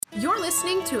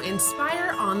listening to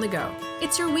Inspire on the Go.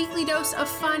 It's your weekly dose of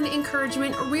fun,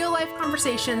 encouragement, real-life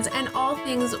conversations, and all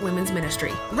things women's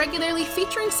ministry. Regularly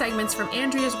featuring segments from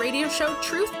Andrea's radio show,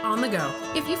 Truth on the Go.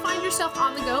 If you find yourself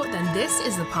on the go, then this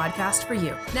is the podcast for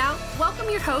you. Now, welcome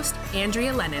your host,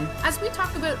 Andrea Lennon, as we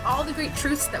talk about all the great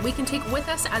truths that we can take with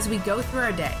us as we go through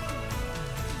our day.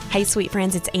 Hey, sweet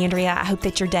friends, it's Andrea. I hope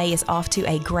that your day is off to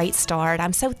a great start.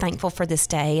 I'm so thankful for this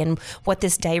day and what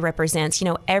this day represents. You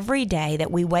know, every day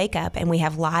that we wake up and we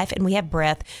have life and we have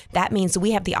breath, that means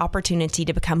we have the opportunity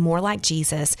to become more like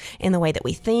Jesus in the way that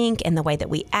we think, in the way that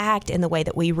we act, in the way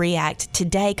that we react.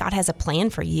 Today, God has a plan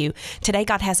for you. Today,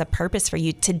 God has a purpose for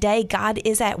you. Today, God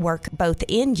is at work both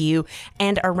in you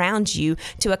and around you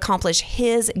to accomplish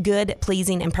His good,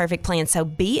 pleasing, and perfect plan. So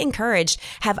be encouraged.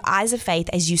 Have eyes of faith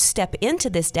as you step into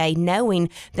this day, knowing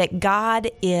that God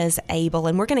is able.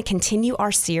 And we're going to continue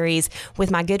our series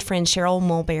with my good friend Cheryl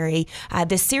Mulberry,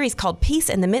 this series called Peace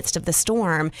in the Midst of the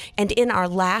Storm. And in our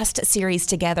last series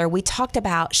together, we talked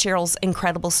about Cheryl's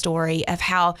incredible story of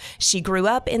how she grew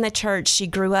up in the church. She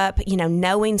grew up,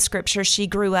 knowing Scripture. She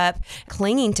grew up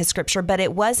clinging to Scripture, but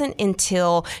it wasn't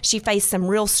until she faced some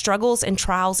real struggles and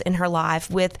trials in her life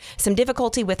with some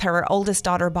difficulty with her oldest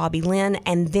daughter, Bobby Lynn,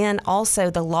 and then also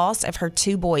the loss of her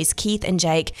two boys, Keith and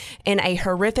Jake, in a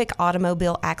horrific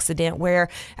automobile accident where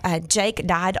Jake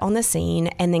died on the scene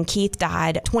and then Keith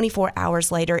died 24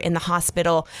 hours later in the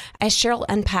hospital. As Cheryl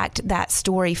unpacked that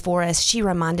story for us, she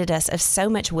reminded us of so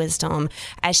much wisdom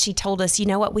as she told us, you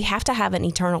know what, we have to have an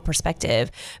eternal perspective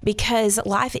because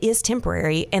life is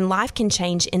temporary and life can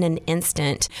change in an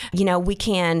instant. We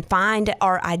can find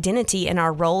our identity and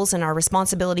our roles and our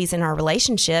responsibilities in our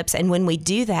relationships. And when we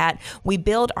do that, we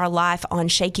build our life on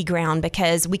shaky ground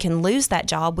because we can lose that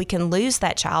job. We can lose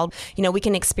that child. We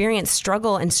can experience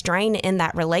struggle and strain in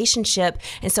that relationship.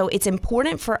 And so it's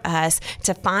important for us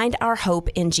to find our hope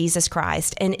in Jesus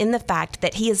Christ and in the fact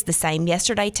that He is the same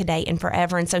yesterday, today, and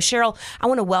forever. And so, Cheryl, I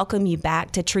want to welcome you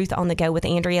back to Truth on the Go with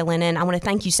Andrea Lennon. I want to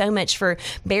thank you so much for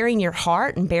bearing your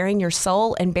heart and bearing your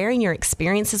soul and bearing your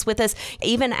experiences with us.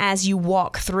 Even as you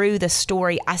walk through the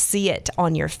story, I see it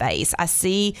on your face. I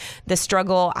see the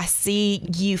struggle. I see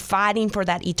you fighting for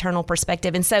that eternal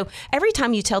perspective. And so every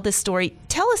time you tell this story,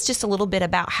 tell us just a little bit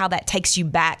about how that takes you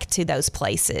back to those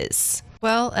places.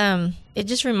 Well, it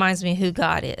just reminds me who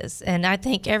God is. And I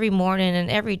think every morning and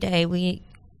every day, we,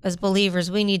 as believers,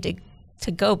 we need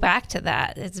to go back to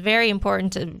that. It's very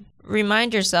important to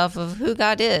remind yourself of who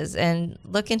God is and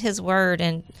look in His Word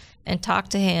and talk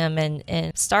to Him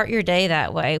and start your day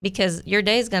that way, because your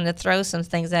day is going to throw some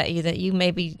things at you that you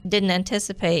maybe didn't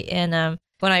anticipate. And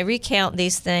when I recount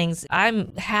these things,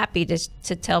 I'm happy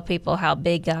to tell people how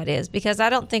big God is, because I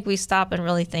don't think we stop and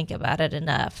really think about it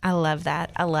enough. I love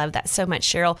that. I love that so much,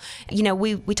 Cheryl.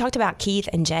 We talked about Keith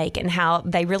and Jake and how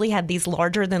they really had these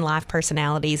larger than life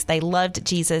personalities. They loved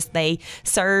Jesus. They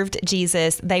served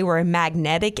Jesus. They were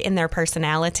magnetic in their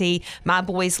personality. My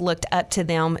boys looked up to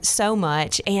them so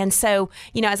much. And so,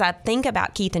 as I think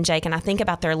about Keith and Jake and I think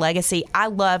about their legacy, I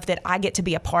love that I get to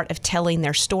be a part of telling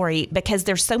their story because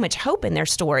there's so much hope in their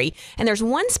story. And there's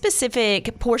one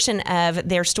specific portion of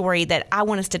their story that I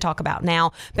want us to talk about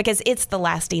now because it's the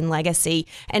lasting legacy.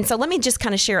 And so let me just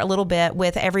kind of share a little bit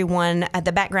with everyone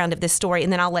the background of this story,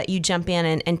 and then I'll let you jump in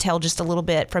and tell just a little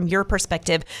bit from your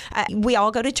perspective. We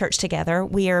all go to church together.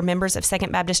 We are members of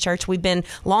Second Baptist Church. We've been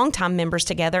longtime members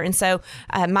together. And so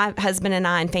my husband and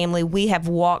I and family, we have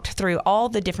walked through all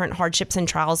the different hardships and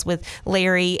trials with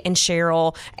Larry and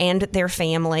Cheryl and their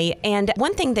family. And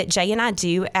one thing that Jay and I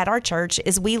do at our church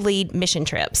is we lead mission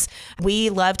trips. We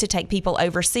love to take people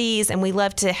overseas and we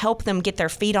love to help them get their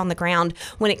feet on the ground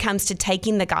when it comes to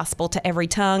taking the gospel to every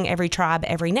tongue, every tribe,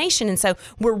 every nation. And so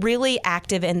we're really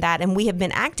active in that, and we have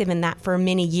been active in that for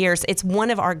many years. It's one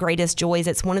of our greatest joys.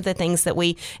 It's one of the things that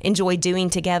we enjoy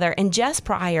doing together. And just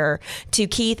prior to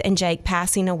Keith and Jake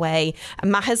passing away,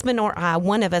 my husband or I,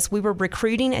 one of us, we were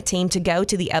recruiting a team to go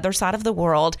to the other side of the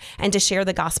world and to share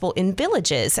the gospel in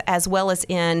villages as well as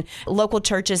in local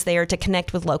churches there to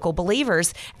connect with local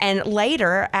believers. And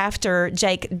later, after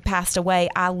Jake passed away,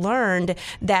 I learned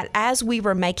that as we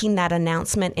were making that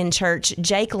announcement in church,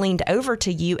 Jake leaned over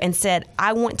to you and said,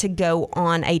 I want to go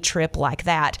on a trip like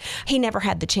that. He never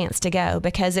had the chance to go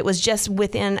because it was just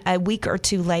within a week or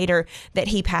two later that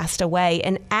he passed away.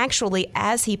 And actually,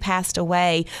 as he passed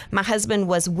away, my husband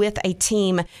was with a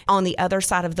team on the other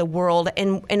side of the world.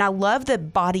 And I love the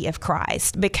body of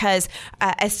Christ because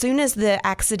as soon as the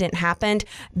accident happened,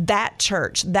 that that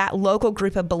church, that local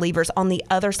group of believers on the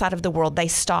other side of the world, they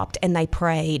stopped and they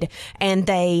prayed and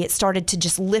they started to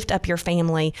just lift up your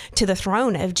family to the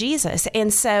throne of Jesus.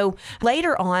 And so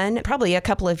later on, probably a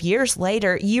couple of years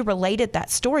later, you related that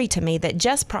story to me that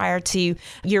just prior to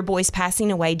your boys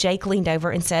passing away, Jake leaned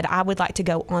over and said, I would like to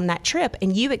go on that trip.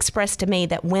 And you expressed to me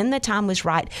that when the time was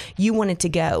right, you wanted to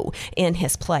go in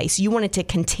his place. You wanted to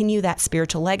continue that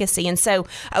spiritual legacy. And so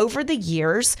over the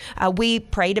years, we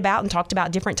prayed about and talked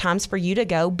about different times for you to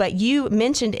go. But you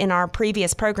mentioned in our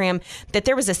previous program that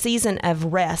there was a season of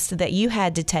rest that you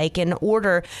had to take in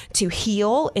order to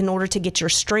heal, in order to get your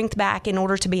strength back, in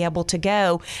order to be able to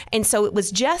go. And so it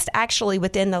was just actually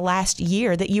within the last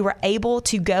year that you were able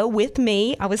to go with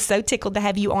me. I was so tickled to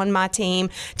have you on my team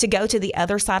to go to the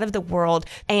other side of the world.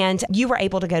 And you were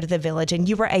able to go to the village and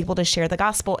you were able to share the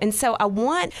gospel. And so I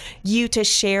want you to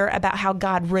share about how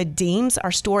God redeems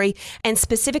our story and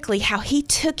specifically how he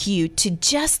took you to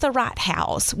just the right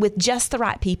house with just the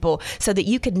right people so that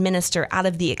you could minister out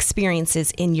of the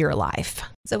experiences in your life.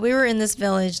 So we were in this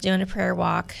village doing a prayer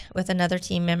walk with another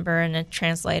team member and a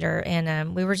translator,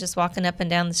 and we were just walking up and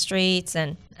down the streets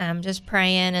and just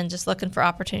praying and just looking for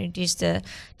opportunities to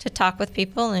talk with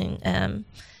people and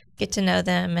get to know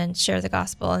them and share the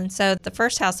gospel. And so the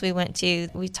first house we went to,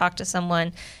 we talked to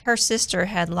someone, her sister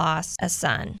had lost a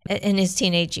son in his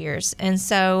teenage years. And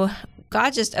so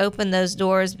God just opened those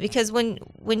doors because when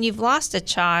you've lost a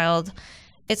child,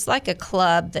 it's like a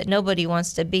club that nobody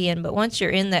wants to be in, but once you're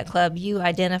in that club, you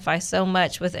identify so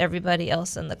much with everybody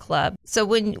else in the club. So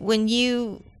when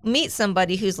you meet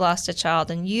somebody who's lost a child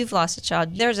and you've lost a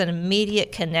child, there's an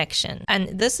immediate connection.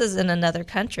 And this is in another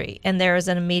country, and there is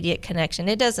an immediate connection.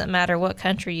 It doesn't matter what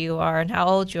country you are and how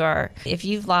old you are. If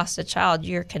you've lost a child,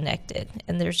 you're connected,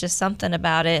 and there's just something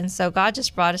about it. And so God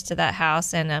just brought us to that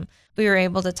house, and we were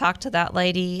able to talk to that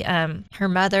lady. Her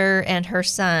mother and her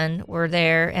son were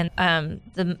there, and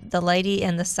the lady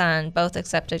and the son both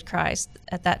accepted Christ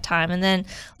at that time. And then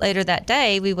later that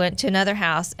day, we went to another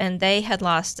house, and they had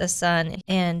lost a son.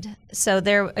 And so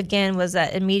there, again, was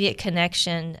that immediate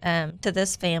connection to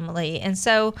this family. And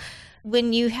so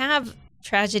when you have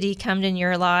tragedy come in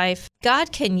your life,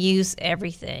 God can use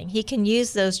everything. He can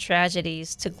use those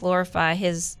tragedies to glorify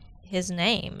his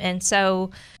name. And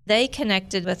so they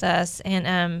connected with us,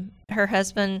 and her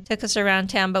husband took us around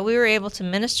town, but we were able to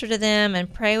minister to them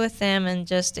and pray with them and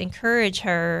just encourage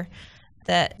her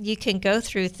that you can go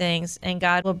through things and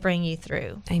God will bring you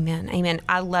through. Amen. Amen.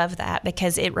 I love that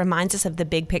because it reminds us of the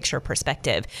big picture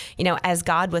perspective. You know, as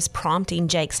God was prompting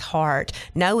Jake's heart,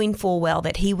 knowing full well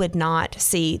that he would not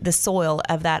see the soil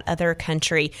of that other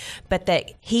country, but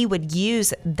that he would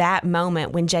use that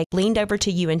moment when Jake leaned over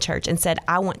to you in church and said,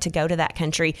 I want to go to that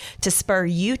country, to spur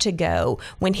you to go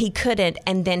when he couldn't.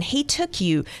 And then he took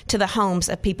you to the homes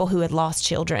of people who had lost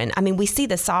children. I mean, we see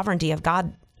the sovereignty of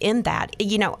God in that,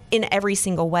 you know, in every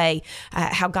single way,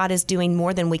 how God is doing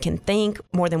more than we can think,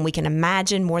 more than we can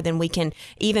imagine, more than we can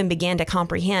even begin to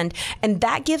comprehend. And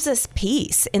that gives us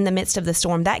peace in the midst of the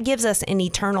storm. That gives us an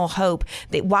eternal hope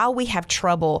that while we have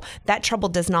trouble, that trouble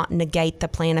does not negate the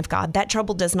plan of God. That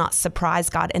trouble does not surprise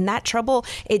God. And that trouble,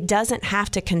 it doesn't have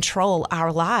to control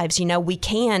our lives. You know, we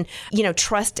can,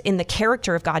 trust in the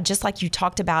character of God, just like you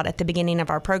talked about at the beginning of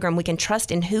our program. We can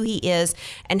trust in who he is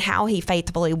and how he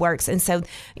faithfully works. And so,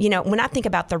 when I think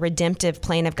about the redemptive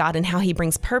plan of God and how he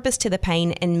brings purpose to the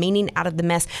pain and meaning out of the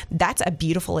mess, that's a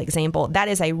beautiful example. That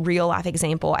is a real life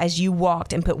example. As you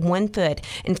walked and put one foot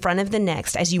in front of the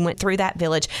next, as you went through that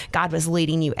village, God was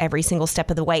leading you every single step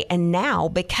of the way. And now,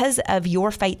 because of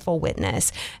your faithful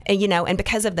witness, and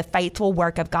because of the faithful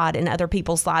work of God in other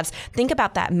people's lives, think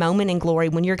about that moment in glory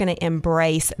when you're going to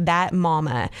embrace that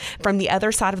mama from the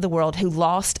other side of the world who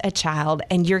lost a child,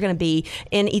 and you're going to be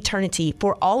in eternity,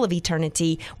 for all of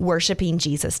eternity, worshiping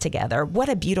Jesus together. What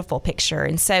a beautiful picture.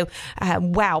 And so,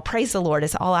 wow, praise the Lord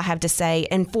is all I have to say.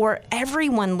 And for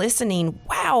everyone listening,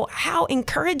 wow, how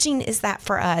encouraging is that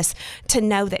for us to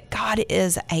know that God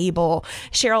is able.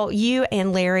 Cheryl, you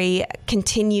and Larry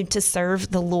continued to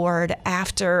serve the Lord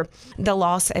after the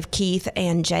loss of Keith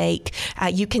and Jake.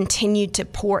 You continued to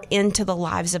pour into the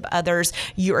lives of others.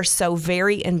 You are so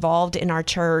very involved in our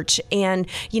church. And,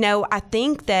 I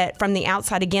think that from the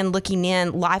outside, again, looking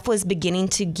in, life was beginning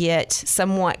to get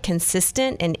somewhat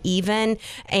consistent and even,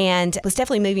 and was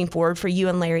definitely moving forward for you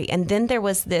and Larry. And then there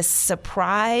was this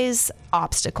surprise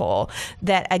obstacle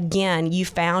that, again, you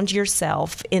found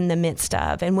yourself in the midst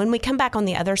of. And when we come back on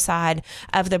the other side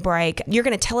of the break, you're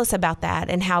going to tell us about that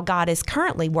and how God is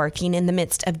currently working in the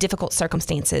midst of difficult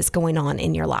circumstances going on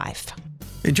in your life.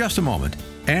 In just a moment,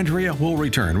 Andrea will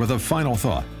return with a final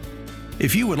thought.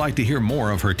 If you would like to hear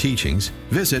more of her teachings,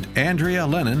 visit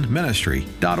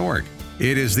AndreaLennonMinistry.org.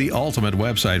 It is the ultimate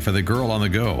website for the girl on the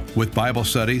go, with Bible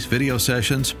studies, video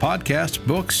sessions, podcasts,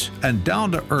 books, and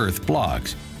down-to-earth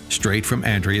blogs, straight from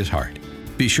Andrea's heart.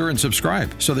 Be sure and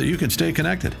subscribe so that you can stay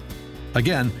connected.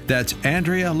 Again, that's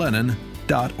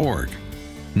AndreaLennon.org.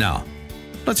 Now,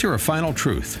 let's hear a final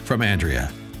truth from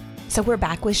Andrea. So we're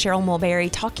back with Cheryl Mulberry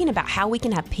talking about how we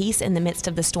can have peace in the midst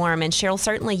of the storm. And Cheryl,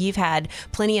 certainly you've had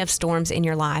plenty of storms in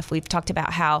your life. We've talked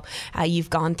about how you've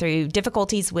gone through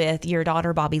difficulties with your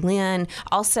daughter, Bobby Lynn,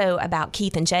 also about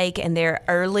Keith and Jake and their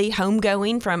early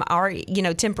homegoing from our,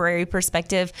 temporary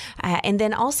perspective. And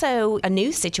then also a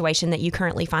new situation that you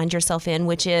currently find yourself in,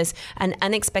 which is an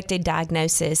unexpected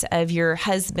diagnosis of your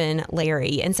husband,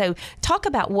 Larry. And so talk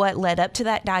about what led up to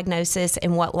that diagnosis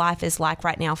and what life is like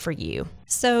right now for you.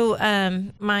 So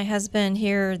my husband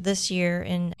here this year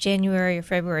in January or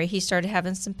February, he started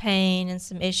having some pain and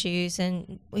some issues,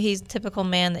 and he's a typical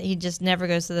man that he just never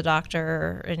goes to the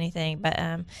doctor or anything. But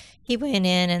he went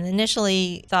in and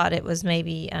initially thought it was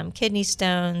maybe kidney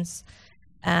stones,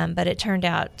 but it turned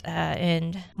out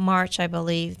in March, I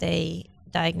believe, they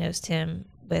diagnosed him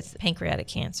with pancreatic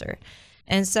cancer.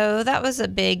 And so that was a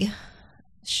big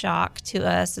shock to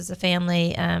us as a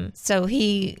family. So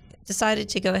he decided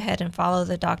to go ahead and follow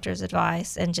the doctor's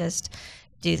advice and just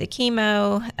do the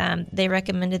chemo. They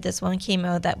recommended this one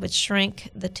chemo that would shrink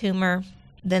the tumor.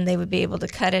 Then they would be able to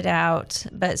cut it out.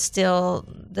 But still,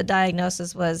 the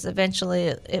diagnosis was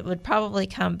eventually it would probably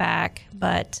come back,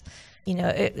 but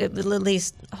it would at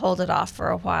least hold it off for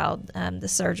a while, the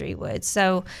surgery would.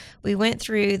 So we went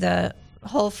through the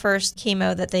whole first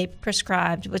chemo that they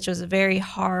prescribed, which was a very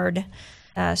hard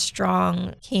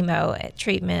strong chemo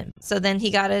treatment. So then he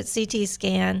got a CT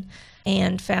scan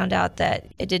and found out that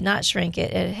it did not shrink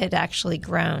it. It had actually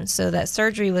grown. So that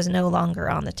surgery was no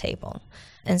longer on the table.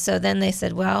 And so then they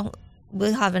said, well,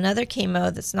 we'll have another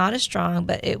chemo that's not as strong,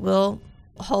 but it will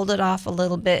hold it off a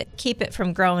little bit, keep it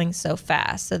from growing so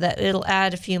fast so that it'll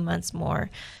add a few months more.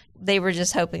 They were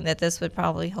just hoping that this would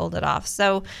probably hold it off.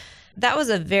 So that was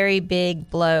a very big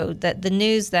blow, that the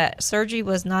news that surgery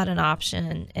was not an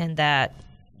option and that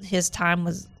his time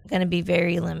was going to be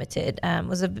very limited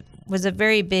was a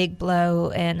very big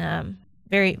blow and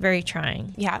very, very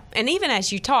trying. Yeah. And even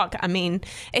as you talk,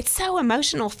 it's so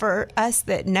emotional for us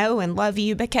that know and love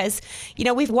you because,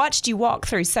 we've watched you walk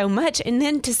through so much, and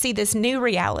then to see this new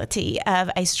reality of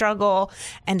a struggle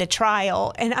and a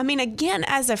trial. And again,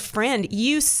 as a friend,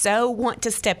 you so want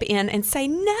to step in and say,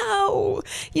 no,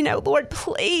 Lord,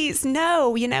 please,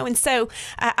 no, and so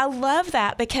I love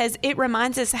that because it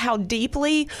reminds us how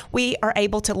deeply we are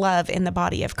able to love in the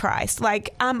body of Christ.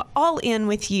 Like, I'm all in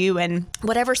with you and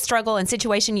whatever struggle and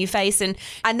situation you face. And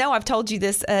I know I've told you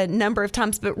this a number of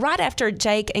times, but right after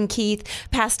Jake and Keith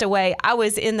passed away, I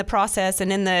was in the process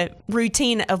and in the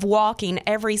routine of walking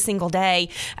every single day.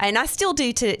 And I still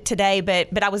do today,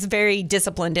 but I was very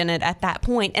disciplined in it at that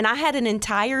point. And I had an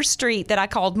entire street that I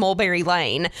called Mulberry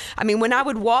Lane. When I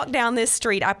would walk down this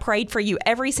street, I prayed for you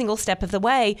every single step of the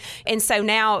way. And so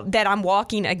now that I'm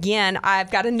walking again, I've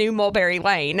got a new Mulberry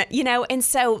Lane, and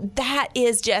so that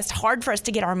is just hard for us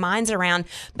to get our minds around.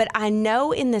 But I know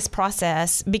in this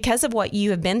process, because of what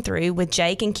you have been through with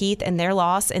Jake and Keith and their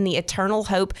loss and the eternal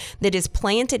hope that is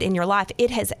planted in your life,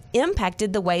 it has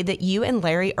impacted the way that you and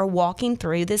Larry are walking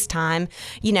through this time,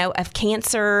 of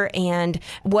cancer and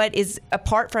what is,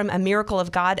 apart from a miracle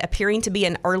of God, appearing to be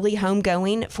an early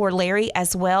homegoing for Larry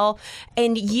as well.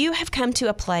 And you have come to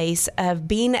a place of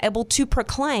being able to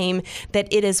proclaim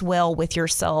that it is well with your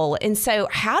soul. And so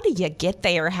how do you get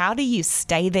there? How do you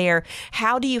stay there?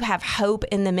 How do you have hope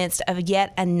in the midst of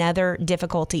yet another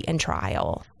difficulty and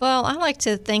trial? Well, I like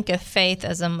to think of faith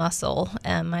as a muscle.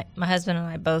 My husband and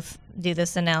I both do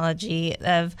this analogy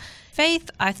of faith.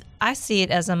 I see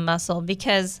it as a muscle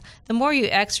because the more you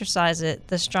exercise it,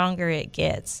 the stronger it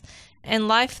gets. And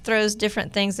life throws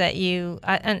different things at you.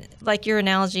 And like your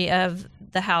analogy of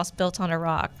the house built on a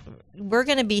rock. We're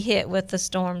going to be hit with the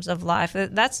storms of life.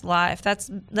 That's life.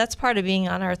 That's part of being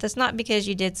on earth. It's not because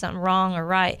you did something wrong or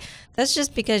right. That's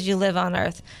just because you live on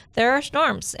earth. There are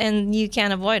storms and you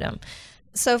can't avoid them.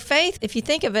 So faith, if you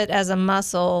think of it as a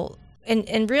muscle,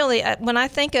 and really when I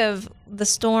think of the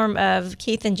storm of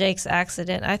Keith and Jake's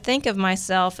accident, I think of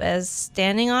myself as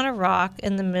standing on a rock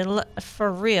in the middle,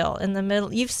 for real, in the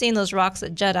middle. You've seen those rocks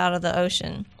that jut out of the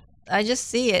ocean. I just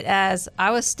see it as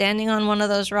I was standing on one of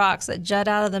those rocks that jut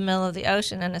out of the middle of the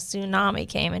ocean and a tsunami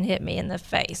came and hit me in the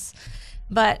face.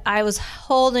 But I was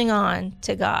holding on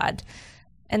to God,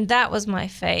 and that was my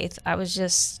faith. I was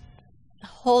just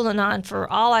holding on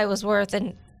for all I was worth,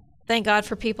 and thank God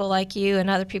for people like you and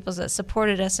other people that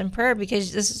supported us in prayer,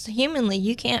 because this is humanly,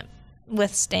 you can't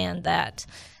withstand that.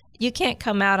 You can't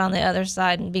come out on the other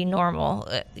side and be normal,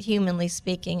 humanly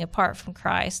speaking, apart from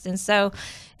Christ. And so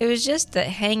it was just the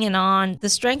hanging on, the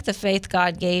strength of faith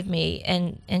God gave me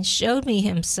and showed me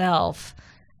himself,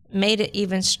 made it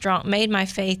even strong, made my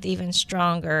faith even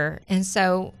stronger. And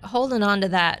so holding on to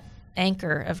that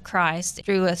anchor of Christ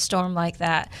through a storm like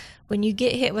that, when you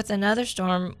get hit with another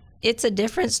storm, it's a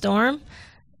different storm,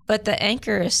 but the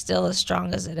anchor is still as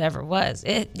strong as it ever was.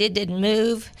 It didn't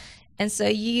move. And so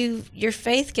your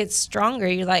faith gets stronger.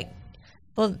 You're like,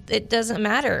 well, it doesn't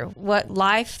matter what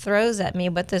life throws at me,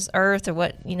 what this earth or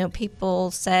what, people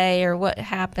say or what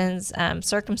happens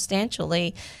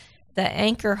circumstantially, the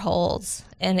anchor holds,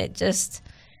 and it's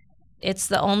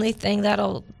the only thing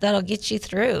that'll get you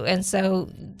through. And so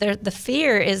the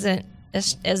fear isn't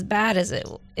as bad as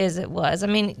it was. I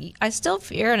mean, I still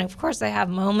fear, and of course I have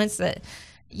moments that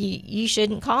you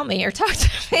shouldn't call me or talk to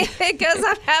me because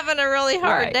I'm having a really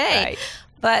hard day. Right.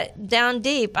 But down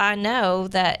deep, I know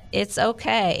that it's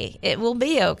okay. It will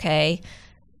be okay,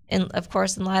 and of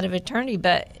course in light of eternity,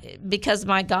 but because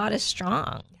my God is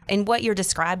strong. And what you're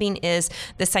describing is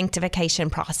the sanctification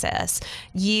process.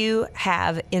 You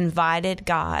have invited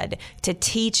God to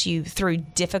teach you through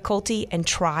difficulty and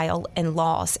trial and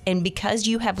loss. And because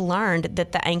you have learned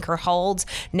that the anchor holds,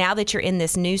 now that you're in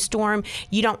this new storm,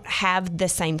 you don't have the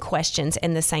same questions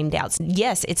and the same doubts.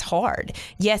 Yes, it's hard.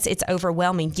 Yes, it's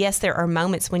overwhelming. Yes, there are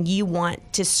moments when you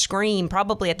want to scream,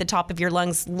 probably at the top of your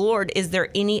lungs, Lord, is there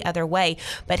any other way?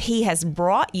 But he has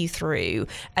brought you through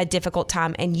a difficult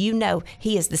time, and you know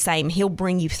he is the same. He'll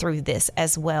bring you through this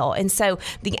as well. And so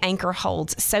the anchor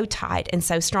holds so tight and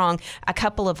so strong. A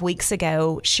couple of weeks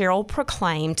ago, Cheryl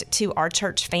proclaimed to our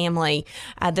church family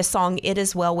the song, It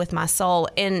Is Well With My Soul.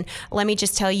 And let me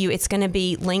just tell you, it's going to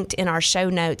be linked in our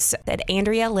show notes at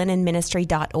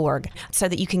AndreaLennonMinistry.org so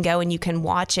that you can go and you can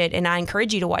watch it. And I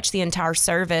encourage you to watch the entire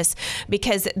service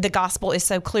because the gospel is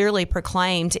so clearly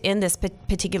proclaimed in this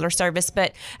particular service.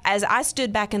 But as I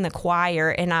stood back in the choir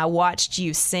and I watched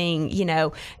you sing,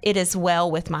 It Is Well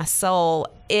With My Soul,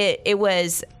 it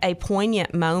was a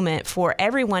poignant moment for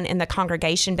everyone in the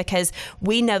congregation because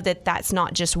we know that that's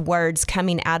not just words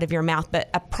coming out of your mouth, but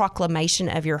a proclamation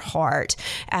of your heart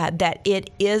that it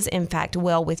is, in fact,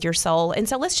 well with your soul. And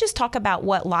so let's just talk about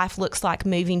what life looks like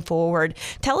moving forward.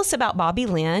 Tell us about Bobby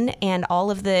Lynn and all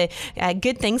of the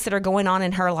good things that are going on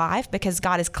in her life because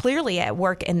God is clearly at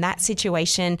work in that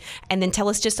situation. And then tell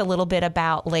us just a little bit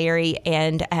about Larry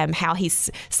and how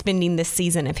he's spending this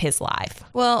season of his life.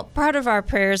 Well, part of our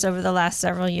prayers over the last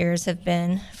several years have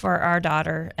been for our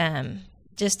daughter,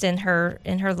 just in her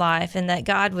life, and that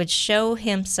God would show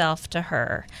himself to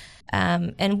her.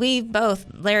 And we both,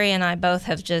 Larry and I both,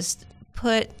 have just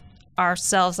put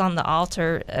ourselves on the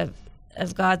altar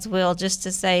of God's will, just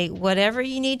to say, whatever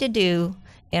you need to do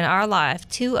in our life,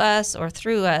 to us or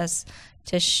through us,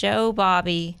 to show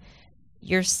Bobby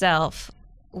yourself,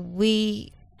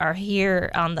 we are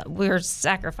here we're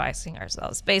sacrificing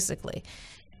ourselves, basically,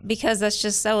 because that's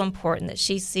just so important that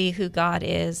she see who God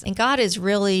is. And God is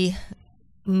really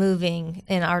moving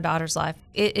in our daughter's life.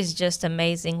 It is just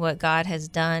amazing what God has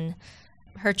done.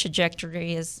 Her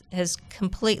trajectory has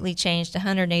completely changed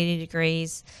 180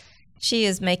 degrees. She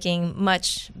is making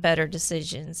much better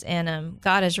decisions, and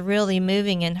God is really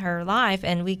moving in her life,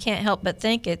 and we can't help but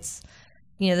think it's,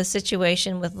 the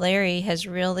situation with Larry has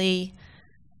really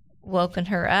woken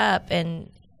her up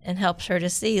and helped her to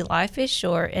see life is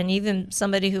short. And even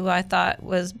somebody who I thought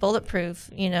was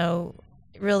bulletproof,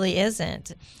 really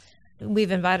isn't. We've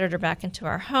invited her back into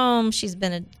our home. She's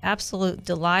been an absolute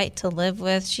delight to live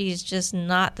with. She's just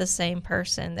not the same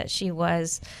person that she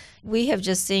was. We have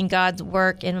just seen God's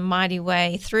work in a mighty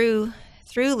way through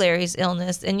Larry's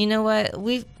illness. And you know what?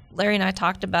 Larry and I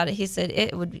talked about it. He said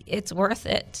it's worth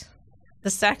it. The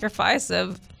sacrifice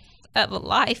of a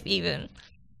life, even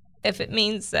if it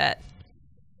means that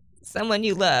someone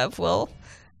you love will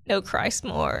know Christ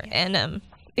more and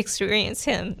experience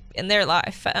Him in their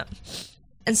life.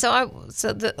 And so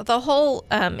the whole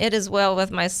It Is Well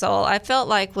With My Soul, I felt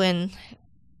like when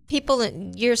people,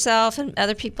 yourself and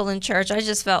other people in church, I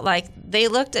just felt like they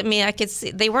looked at me. I could see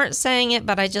they weren't saying it,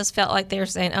 but I just felt like they were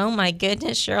saying, "Oh my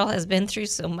goodness, Cheryl has been through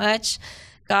so much.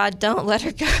 God, don't let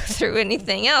her go through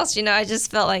anything else." I just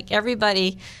felt like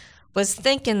everybody was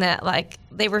thinking that, like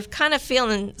they were kind of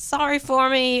feeling sorry for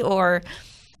me or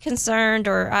concerned,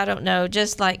 or I don't know,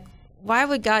 just like, why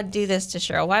would God do this to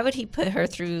Cheryl? Why would He put her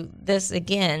through this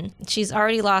again? She's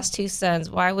already lost 2 sons.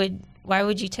 Why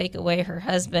would you take away her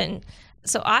husband?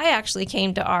 So I actually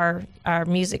came to our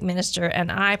music minister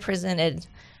and I presented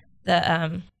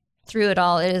the through it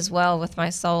all, It Is Well with My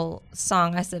Soul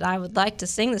song, I said, I would like to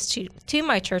sing this to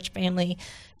my church family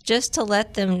just to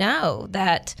let them know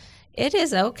that it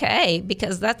is okay,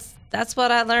 because that's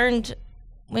what I learned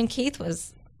when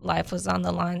Keith's life was on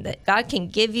the line, that God can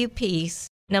give you peace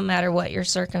no matter what your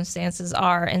circumstances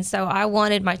are. And so I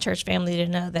wanted my church family to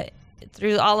know that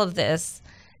through all of this,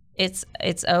 it's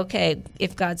okay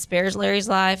if God spares Larry's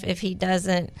life, if he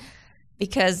doesn't,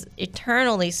 because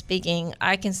eternally speaking,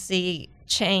 I can see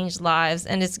changed lives.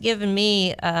 And it's given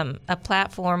me a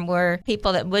platform where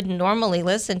people that wouldn't normally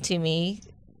listen to me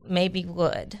maybe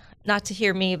would, not to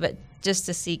hear me, but just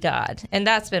to see God. And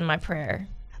that's been my prayer.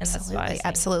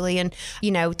 Absolutely. And,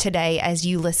 today, as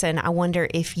you listen, I wonder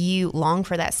if you long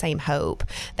for that same hope,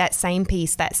 that same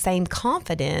peace, that same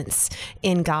confidence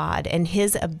in God and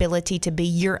his ability to be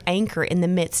your anchor in the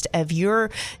midst of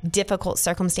your difficult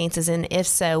circumstances. And if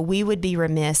so, we would be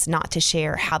remiss not to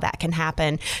share how that can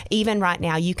happen. Even right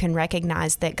now, you can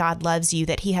recognize that God loves you,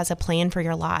 that he has a plan for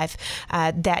your life,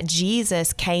 that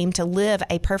Jesus came to live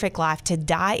a perfect life, to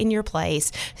die in your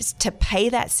place, to pay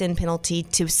that sin penalty,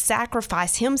 to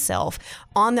sacrifice himself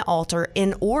on the altar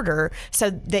in order so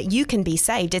that you can be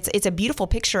saved. It's a beautiful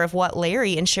picture of what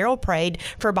Larry and Cheryl prayed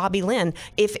for Bobby Lynn.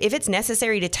 If it's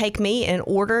necessary to take me in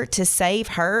order to save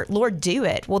her, Lord, do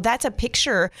it. Well, that's a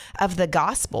picture of the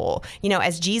gospel.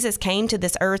 As Jesus came to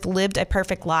this earth, lived a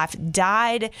perfect life,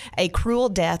 died a cruel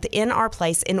death in our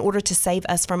place in order to save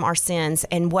us from our sins.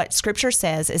 And what Scripture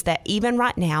says is that even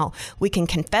right now, we can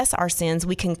confess our sins,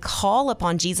 we can call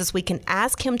upon Jesus, we can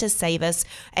ask him to save us,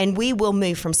 and we will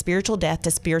move from spiritual death to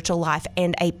spiritual life,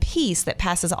 and a peace that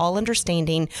passes all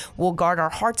understanding will guard our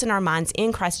hearts and our minds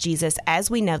in Christ Jesus, as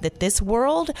we know that this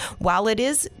world, while it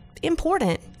is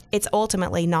important, it's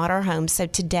ultimately not our home. So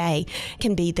today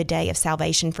can be the day of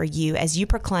salvation for you as you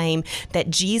proclaim that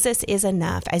Jesus is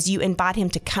enough, as you invite him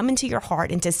to come into your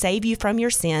heart and to save you from your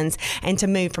sins and to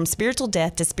move from spiritual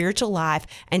death to spiritual life,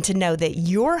 and to know that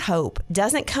your hope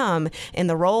doesn't come in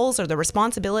the roles or the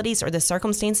responsibilities or the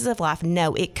circumstances of life.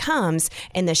 No, it comes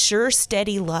in the sure,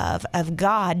 steady love of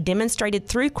God demonstrated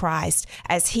through Christ,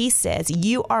 as he says,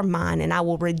 you are mine and I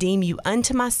will redeem you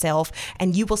unto myself,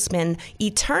 and you will spend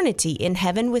eternity in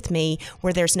heaven with me,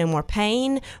 where there's no more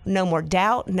pain, no more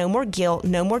doubt, no more guilt,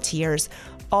 no more tears.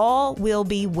 All will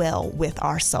be well with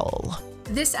our soul.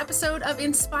 This episode of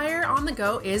Inspire on the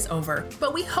Go is over,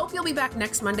 but we hope you'll be back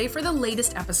next Monday for the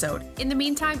latest episode. In the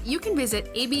meantime, you can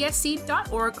visit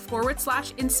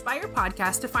absc.org/Inspire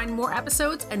podcast to find more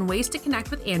episodes and ways to connect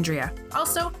with Andrea.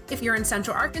 Also, if you're in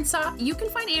Central Arkansas, you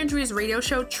can find Andrea's radio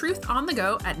show Truth on the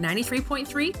Go at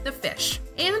 93.3 The Fish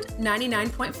and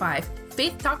 99.5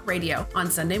 Faith Talk Radio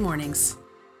on Sunday mornings.